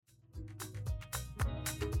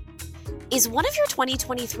Is one of your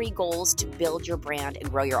 2023 goals to build your brand and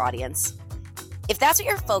grow your audience? If that's what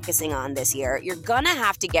you're focusing on this year, you're gonna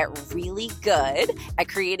have to get really good at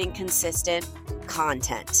creating consistent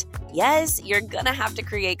content. Yes, you're gonna have to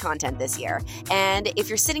create content this year. And if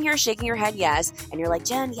you're sitting here shaking your head yes, and you're like,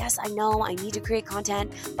 Jen, yes, I know I need to create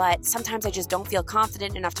content, but sometimes I just don't feel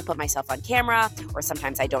confident enough to put myself on camera, or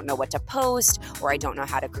sometimes I don't know what to post, or I don't know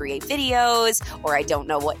how to create videos, or I don't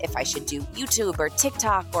know if I should do YouTube or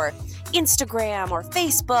TikTok or Instagram or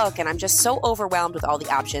Facebook, and I'm just so overwhelmed with all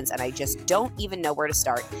the options and I just don't even know where to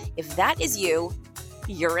start. If that is you,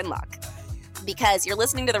 you're in luck, because you're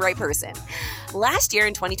listening to the right person. Last year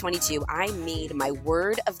in 2022, I made my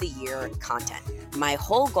word of the year content. My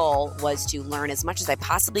whole goal was to learn as much as I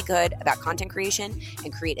possibly could about content creation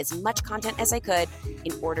and create as much content as I could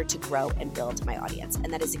in order to grow and build my audience.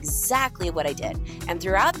 And that is exactly what I did. And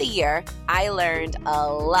throughout the year, I learned a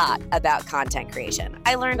lot about content creation.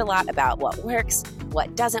 I learned a lot about what works,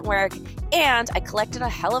 what doesn't work, and I collected a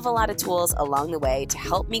hell of a lot of tools along the way to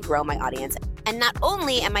help me grow my audience. And not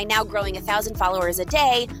only am I now growing 1,000 followers a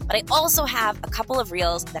day, but I also have a couple of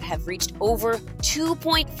reels that have reached over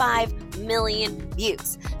 2.5 million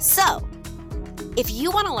views. So, if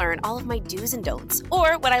you want to learn all of my do's and don'ts,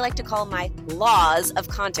 or what I like to call my laws of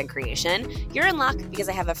content creation, you're in luck because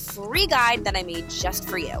I have a free guide that I made just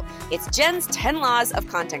for you. It's Jen's 10 Laws of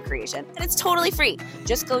Content Creation, and it's totally free.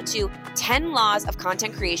 Just go to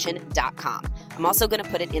 10lawsofcontentcreation.com. I'm also going to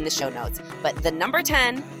put it in the show notes, but the number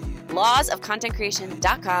 10,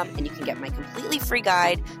 lawsofcontentcreation.com, and you can get my completely free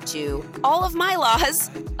guide to all of my laws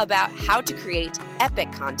about how to create epic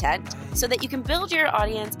content so that you can build your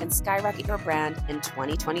audience and skyrocket your brand in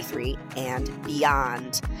 2023 and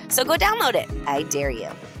beyond. So go download it. I dare you.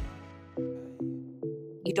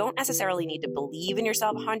 You don't necessarily need to believe in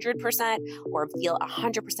yourself 100% or feel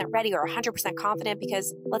 100% ready or 100% confident,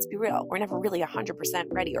 because let's be real, we're never really 100%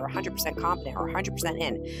 ready or 100% confident or 100%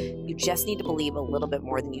 in. You just need to believe a little bit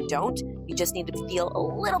more than you don't. You just need to feel a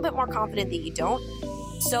little bit more confident that you don't,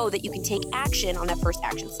 so that you can take action on that first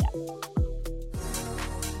action step.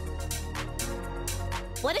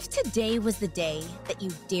 What if today was the day that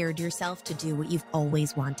you dared yourself to do what you've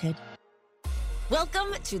always wanted?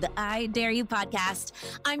 Welcome to the I Dare You podcast.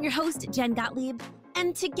 I'm your host, Jen Gottlieb,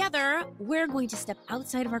 and together we're going to step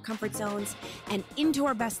outside of our comfort zones and into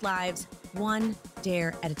our best lives, one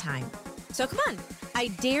dare at a time. So come on, I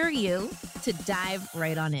dare you to dive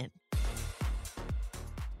right on in.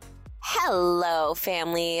 Hello,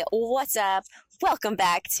 family. What's up? Welcome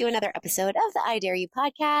back to another episode of the I Dare You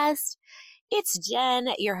podcast. It's Jen,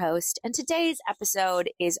 your host, and today's episode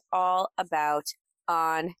is all about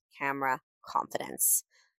on-camera confidence.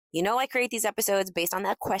 You know, I create these episodes based on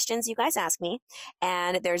the questions you guys ask me,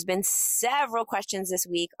 and there's been several questions this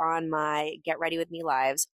week on my Get Ready With Me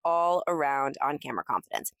lives all around on-camera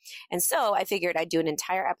confidence. And so I figured I'd do an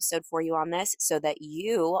entire episode for you on this so that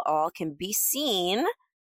you all can be seen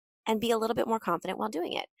and be a little bit more confident while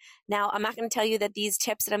doing it. Now, I'm not going to tell you that these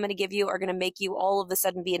tips that I'm going to give you are going to make you all of a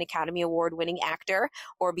sudden be an Academy Award winning actor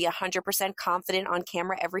or be 100% confident on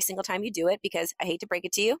camera every single time you do it, because I hate to break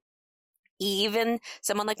it to you, even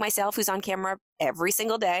someone like myself who's on camera every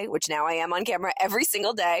single day, which now I am on camera every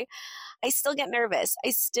single day, I still get nervous.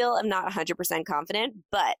 I still am not 100% confident,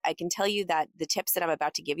 but I can tell you that the tips that I'm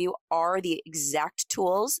about to give you are the exact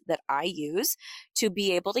tools that I use to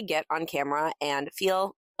be able to get on camera and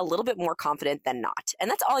feel a little bit more confident than not. And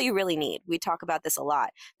that's all you really need. We talk about this a lot,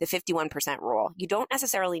 the 51% rule. You don't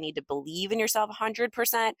necessarily need to believe in yourself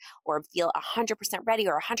 100% or feel 100% ready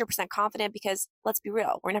or 100% confident, because let's be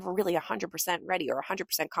real, we're never really 100% ready or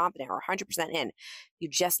 100% confident or 100% in. You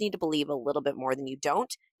just need to believe a little bit more than you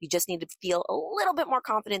don't. You just need to feel a little bit more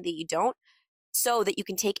confident that you don't, so that you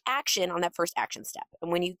can take action on that first action step.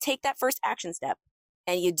 And when you take that first action step,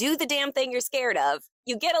 and you do the damn thing you're scared of,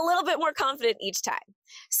 you get a little bit more confident each time.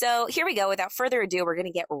 So here we go. Without further ado, we're going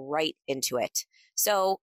to get right into it.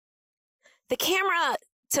 So the camera,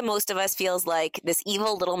 to most of us, feels like this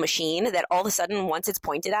evil little machine that all of a sudden, once it's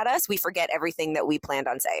pointed at us, we forget everything that we planned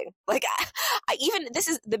on saying. Like, this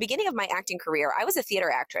is the beginning of my acting career. I was a theater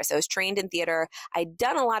actress. I was trained in theater. I'd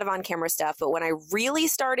done a lot of on-camera stuff, but when I really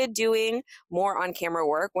started doing more on-camera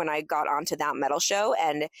work, when I got onto That Metal Show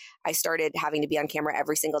and I started having to be on camera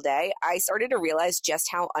every single day, I started to realize just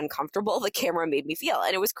how uncomfortable the camera made me feel.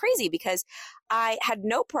 And it was crazy because I had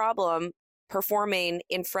no problem performing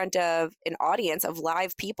in front of an audience of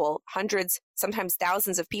live people, hundreds, sometimes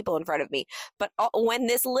thousands of people in front of me. But when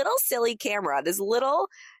this little silly camera, this little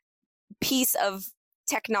piece of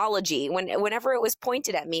technology, whenever it was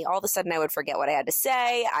pointed at me, all of a sudden I would forget what I had to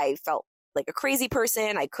say. I felt like a crazy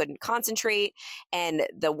person. I couldn't concentrate and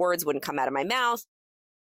the words wouldn't come out of my mouth.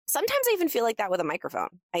 Sometimes I even feel like that with a microphone.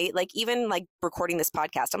 Even recording this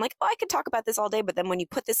podcast, I'm like, oh, I could talk about this all day. But then when you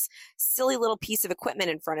put this silly little piece of equipment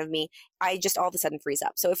in front of me, I just all of a sudden freeze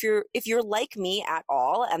up. So if you're like me at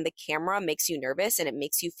all and the camera makes you nervous and it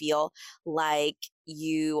makes you feel like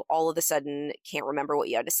you all of a sudden can't remember what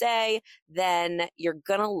you had to say, then you're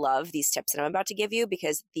going to love these tips that I'm about to give you,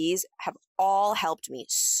 because these have all helped me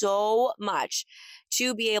so much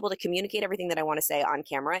to be able to communicate everything that I want to say on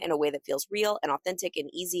camera in a way that feels real and authentic and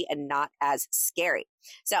easy and not as scary.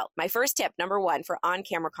 So my first tip, number one, for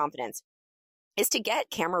on-camera confidence is to get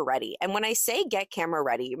camera ready. And when I say get camera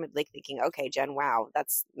ready, you're like thinking, okay, Jen, wow,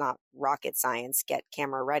 that's not rocket science. Get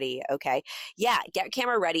camera ready. Okay. Yeah. Get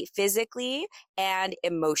camera ready physically and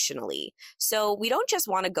emotionally. So we don't just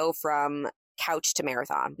want to go from couch to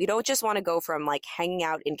marathon. We don't just want to go from like hanging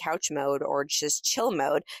out in couch mode or just chill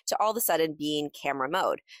mode to all of a sudden being camera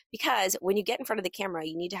mode. Because when you get in front of the camera,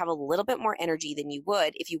 you need to have a little bit more energy than you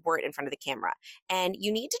would if you weren't in front of the camera. And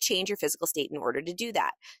you need to change your physical state in order to do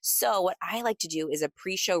that. So what I like to do is a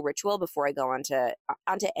pre-show ritual before I go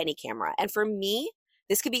onto any camera. And for me,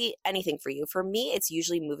 this could be anything for you. For me, it's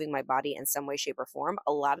usually moving my body in some way, shape, or form.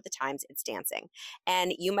 A lot of the times it's dancing.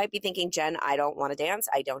 And you might be thinking, Jen, I don't want to dance.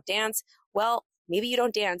 I don't dance. Well, maybe you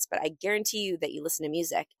don't dance, but I guarantee you that you listen to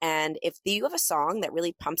music. And if you have a song that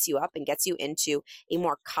really pumps you up and gets you into a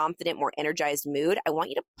more confident, more energized mood, I want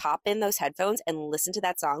you to pop in those headphones and listen to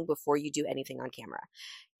that song before you do anything on camera.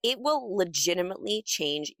 It will legitimately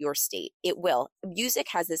change your state. It will. Music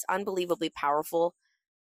has this unbelievably powerful,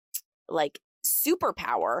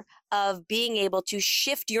 superpower of being able to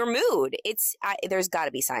shift your mood. There's got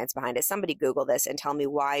to be science behind it. Somebody Google this and tell me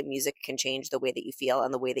why music can change the way that you feel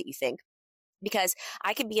and the way that you think. Because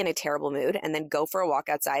I could be in a terrible mood and then go for a walk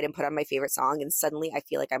outside and put on my favorite song, and suddenly I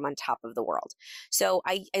feel like I'm on top of the world. So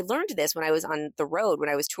I learned this when I was on the road, when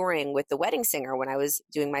I was touring with The Wedding Singer, when I was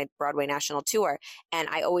doing my Broadway national tour. And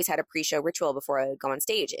I always had a pre-show ritual before I would go on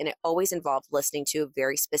stage. And it always involved listening to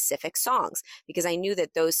very specific songs, because I knew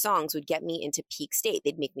that those songs would get me into peak state.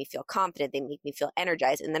 They'd make me feel confident. They'd make me feel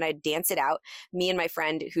energized. And then I'd dance it out. Me and my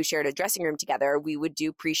friend who shared a dressing room together, we would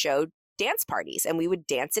do pre-show dance parties and we would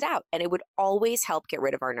dance it out, and it would always help get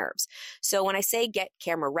rid of our nerves. So when I say get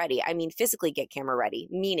camera ready, I mean physically get camera ready,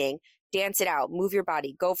 meaning dance it out, move your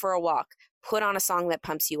body, go for a walk, put on a song that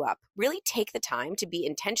pumps you up. Really take the time to be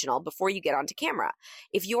intentional before you get onto camera.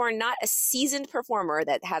 If you are not a seasoned performer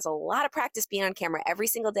that has a lot of practice being on camera every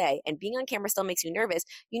single day, and being on camera still makes you nervous,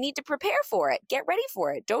 you need to prepare for it. Get ready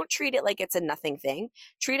for it. Don't treat it like it's a nothing thing.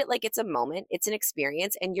 Treat it like it's a moment. It's an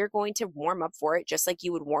experience, and you're going to warm up for it just like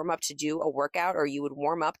you would warm up to do a workout, or you would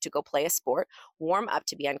warm up to go play a sport. Warm up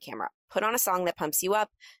to be on camera. Put on a song that pumps you up.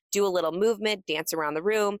 Do a little movement. Dance around the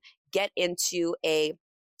room. Get into a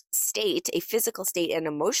state, a physical state and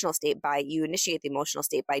emotional state. You initiate the emotional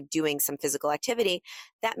state by doing some physical activity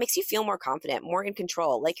that makes you feel more confident, more in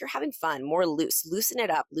control, like you're having fun, more loose. Loosen it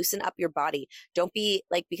up, loosen up your body. Don't be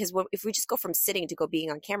because if we just go from sitting to go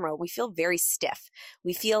being on camera, we feel very stiff.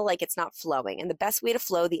 We feel like it's not flowing. And the best way to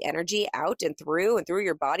flow the energy out and through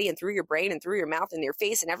your body and through your brain and through your mouth and your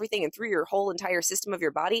face and everything and through your whole entire system of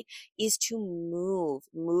your body is to move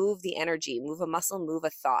the energy, move a muscle, move a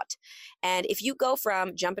thought. And if you go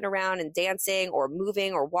from jumping around and dancing or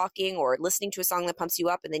moving or walking or listening to a song that pumps you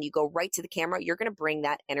up, and then you go right to the camera, you're going to bring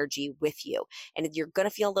that energy with you. And you're going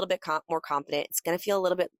to feel a little bit more confident. It's going to feel a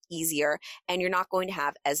little bit easier, and you're not going to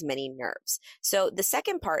have as many nerves. So the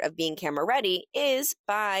second part of being camera ready is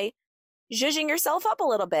by zhuzhing yourself up a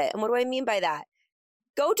little bit. And what do I mean by that?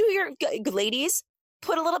 Go do your, ladies,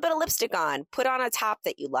 put a little bit of lipstick on, put on a top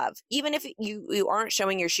that you love. Even if you aren't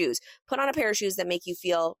showing your shoes, put on a pair of shoes that make you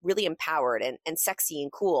feel really empowered and sexy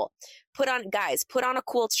and cool. Put on a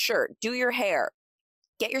cool shirt, do your hair.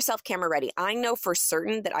 Get yourself camera ready. I know for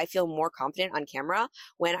certain that I feel more confident on camera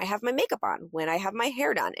when I have my makeup on, when I have my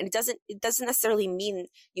hair done. And it doesn't necessarily mean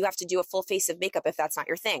you have to do a full face of makeup if that's not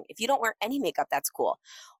your thing. If you don't wear any makeup, that's cool.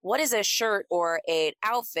 What is a shirt or an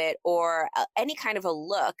outfit or any kind of a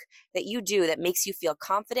look that you do that makes you feel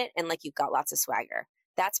confident and like you've got lots of swagger?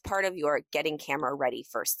 That's part of your getting camera ready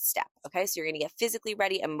first step. Okay. So you're going to get physically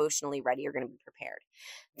ready, emotionally ready. You're going to be prepared.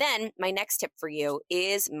 Then my next tip for you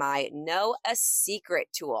is my Know a Secret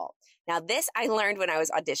tool. Now this I learned when I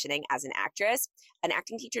was auditioning as an actress. An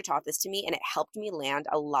acting teacher taught this to me, and it helped me land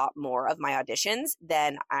a lot more of my auditions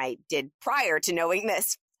than I did prior to knowing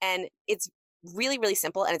this. And it's really, really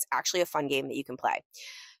simple, and it's actually a fun game that you can play.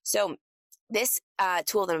 So this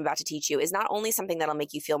tool that I'm about to teach you is not only something that'll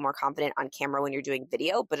make you feel more confident on camera when you're doing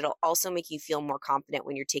video, but it'll also make you feel more confident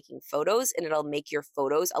when you're taking photos, and it'll make your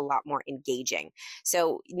photos a lot more engaging.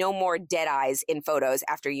 So no more dead eyes in photos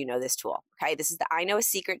after you know this tool. Okay. This is the I Know a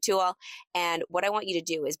Secret tool. And what I want you to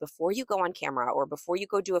do is before you go on camera or before you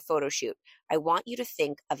go do a photo shoot, I want you to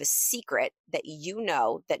think of a secret that you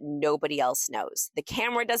know that nobody else knows. The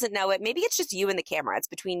camera doesn't know it. Maybe it's just you and the camera. It's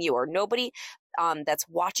between you, or nobody that's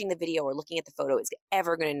watching the video or looking at the photo is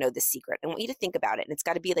ever going to know the secret. I want you to think about it. And it's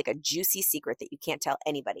got to be like a juicy secret that you can't tell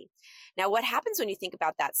anybody. Now, what happens when you think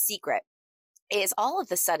about that secret is all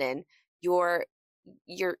of a sudden your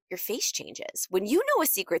face changes. When you know a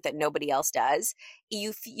secret that nobody else does,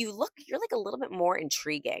 you're like a little bit more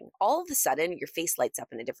intriguing. All of a sudden, your face lights up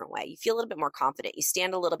in a different way. You feel a little bit more confident. You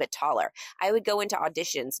stand a little bit taller. I would go into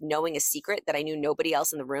auditions knowing a secret that I knew nobody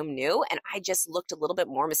else in the room knew, and I just looked a little bit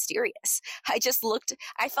more mysterious.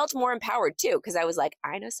 I felt more empowered too, because I was like,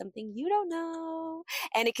 I know something you don't know.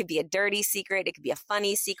 And it could be a dirty secret. It could be a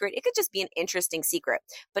funny secret. It could just be an interesting secret,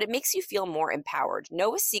 but it makes you feel more empowered.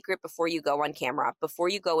 Know a secret before you go on camera, before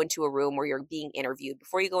you go into a room where you're being interviewed,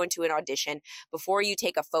 before you go into an audition, before you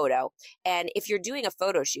take a photo. And if you're doing a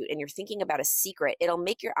photo shoot and you're thinking about a secret, it'll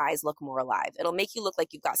make your eyes look more alive. It'll make you look like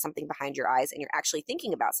you've got something behind your eyes and you're actually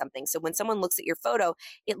thinking about something. So when someone looks at your photo,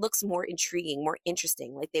 it looks more intriguing, more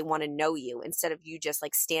interesting, like they want to know you instead of you just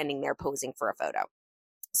like standing there posing for a photo.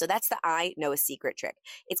 So that's the I Know a Secret trick.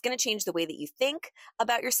 It's going to change the way that you think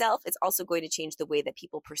about yourself. It's also going to change the way that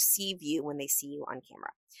people perceive you when they see you on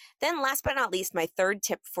camera. Then last but not least, my third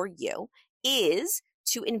tip for you is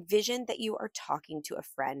to envision that you are talking to a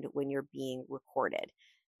friend when you're being recorded.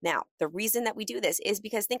 Now, the reason that we do this is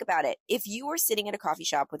because think about it. If you were sitting at a coffee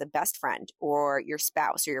shop with a best friend or your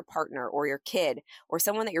spouse or your partner or your kid or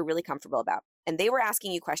someone that you're really comfortable about, and they were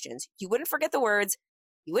asking you questions, you wouldn't forget the words.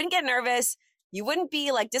 You wouldn't get nervous. You wouldn't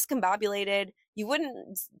be like discombobulated. You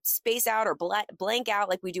wouldn't space out or blank out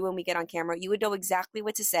like we do when we get on camera. You would know exactly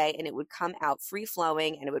what to say, and it would come out free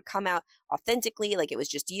flowing, and it would come out authentically like it was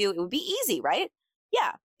just you. It would be easy, right?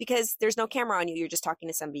 Yeah, because there's no camera on you. You're just talking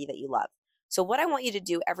to somebody that you love. So what I want you to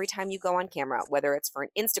do every time you go on camera, whether it's for an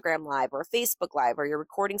Instagram live or a Facebook live, or you're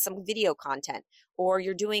recording some video content, or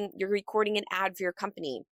you're recording an ad for your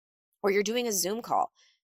company, or you're doing a Zoom call,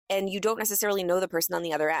 and you don't necessarily know the person on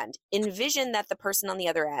the other end, envision that the person on the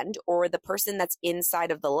other end or the person that's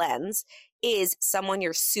inside of the lens is someone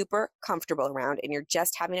you're super comfortable around and you're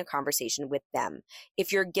just having a conversation with them.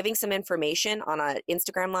 If you're giving some information on an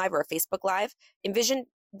Instagram live or a Facebook live, envision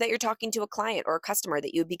that you're talking to a client or a customer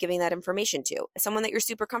that you would be giving that information to, someone that you're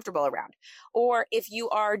super comfortable around. Or if you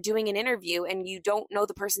are doing an interview and you don't know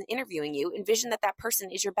the person interviewing you, envision that that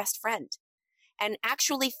person is your best friend. And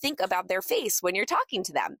actually think about their face when you're talking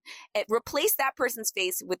to them. Replace that person's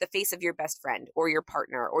face with the face of your best friend or your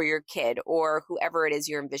partner or your kid or whoever it is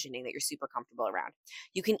you're envisioning that you're super comfortable around.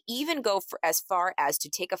 You can even go as far as to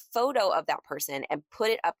take a photo of that person and put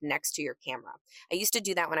it up next to your camera. I used to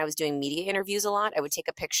do that when I was doing media interviews a lot. I would take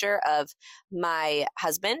a picture of my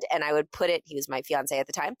husband and I would put it, he was my fiance at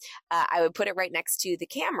the time, I would put it right next to the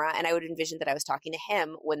camera and I would envision that I was talking to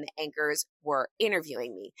him when the anchors were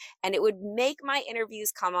interviewing me. And it would make my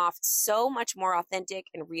interviews come off so much more authentic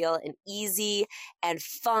and real and easy and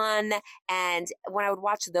fun. And when I would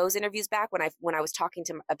watch those interviews back, when I was talking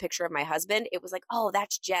to a picture of my husband, it was like, oh,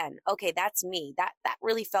 that's Jen. Okay, that's me. That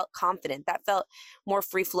really felt confident. That felt more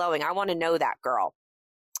free flowing. I want to know that girl.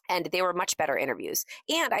 And they were much better interviews.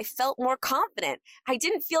 And I felt more confident. I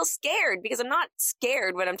didn't feel scared because I'm not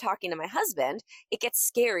scared when I'm talking to my husband. It gets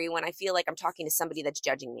scary when I feel like I'm talking to somebody that's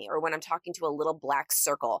judging me or when I'm talking to a little black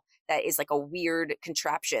circle that is like a weird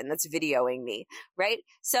contraption that's videoing me, right?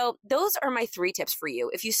 So those are my 3 tips for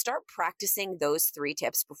you. If you start practicing those 3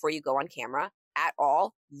 tips before you go on camera at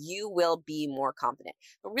all, you will be more confident.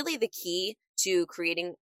 But really the key to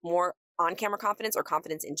creating more on-camera confidence or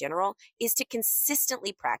confidence in general is to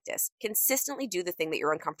consistently practice, consistently do the thing that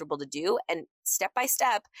you're uncomfortable to do. And step by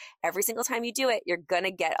step, every single time you do it, you're going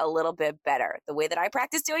to get a little bit better. The way that I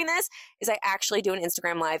practice doing this is I actually do an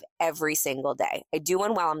Instagram live every single day. I do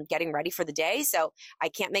one while I'm getting ready for the day. So I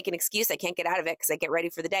can't make an excuse. I can't get out of it because I get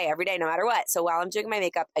ready for the day every day, no matter what. So while I'm doing my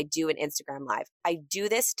makeup, I do an Instagram live. I do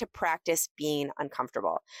this to practice being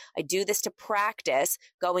uncomfortable. I do this to practice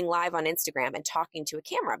going live on Instagram and talking to a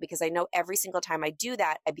camera because I know every single time I do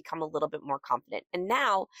that, I become a little bit more confident. And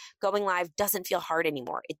now going live doesn't feel hard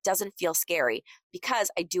anymore. It doesn't feel scary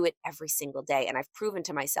because I do it every single day. And I've proven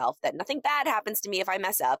to myself that nothing bad happens to me if I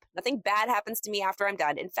mess up. Nothing bad happens to me after I'm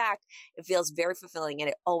done. In fact, it feels very fulfilling and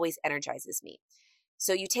it always energizes me.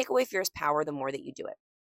 So you take away fear's power the more that you do it.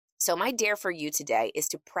 So my dare for you today is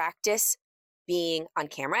to practice being on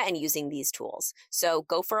camera and using these tools. So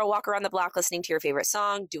go for a walk around the block listening to your favorite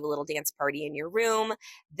song, do a little dance party in your room,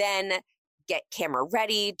 then get camera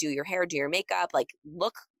ready, do your hair, do your makeup, like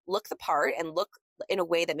look the part and look in a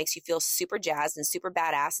way that makes you feel super jazzed and super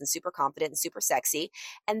badass and super confident and super sexy.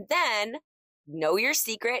 And then know your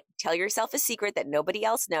secret, tell yourself a secret that nobody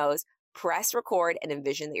else knows, press record and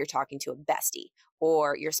envision that you're talking to a bestie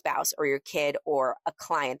or your spouse or your kid or a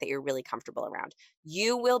client that you're really comfortable around.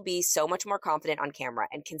 You will be so much more confident on camera,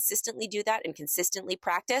 and consistently do that and consistently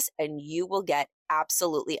practice, and you will get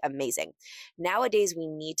absolutely amazing. Nowadays, we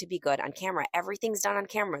need to be good on camera. Everything's done on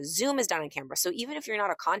camera. Zoom is done on camera. So even if you're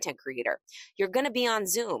not a content creator, you're going to be on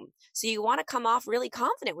Zoom. So you want to come off really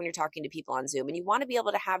confident when you're talking to people on Zoom, and you want to be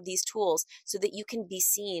able to have these tools so that you can be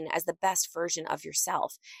seen as the best version of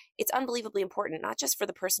yourself. It's unbelievably important, not just for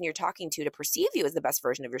the person you're talking to perceive you as the best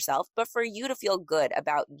version of yourself, but for you to feel good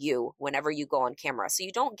about you whenever you go on camera. So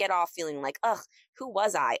you don't get off feeling like, ugh, who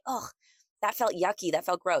was I? Ugh, that felt yucky. That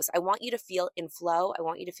felt gross. I want you to feel in flow. I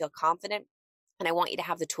want you to feel confident. And I want you to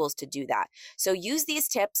have the tools to do that. So use these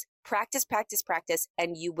tips, practice, practice, practice,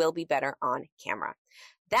 and you will be better on camera.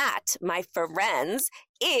 That, my friends,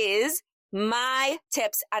 is my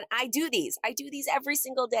tips. And I do these every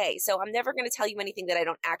single day. So I'm never going to tell you anything that I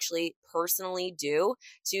don't actually personally do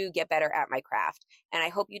to get better at my craft. And I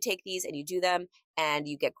hope you take these and you do them and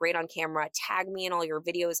you get great on camera. Tag me in all your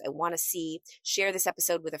videos. I want to see. Share this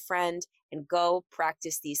episode with a friend and go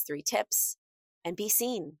practice these 3 tips and be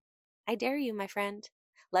seen. I dare you, my friend.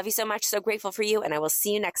 Love you so much. So grateful for you. And I will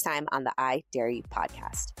see you next time on the I Dare You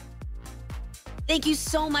podcast. Thank you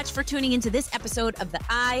so much for tuning into this episode of the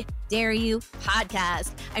I Dare You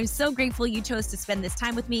podcast. I'm so grateful you chose to spend this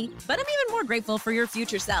time with me, but I'm even more grateful for your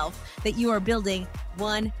future self that you are building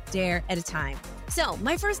one dare at a time. So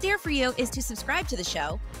my first dare for you is to subscribe to the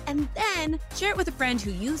show and then share it with a friend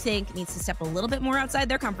who you think needs to step a little bit more outside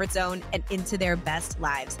their comfort zone and into their best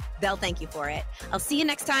lives. They'll thank you for it. I'll see you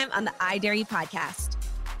next time on the I Dare You podcast.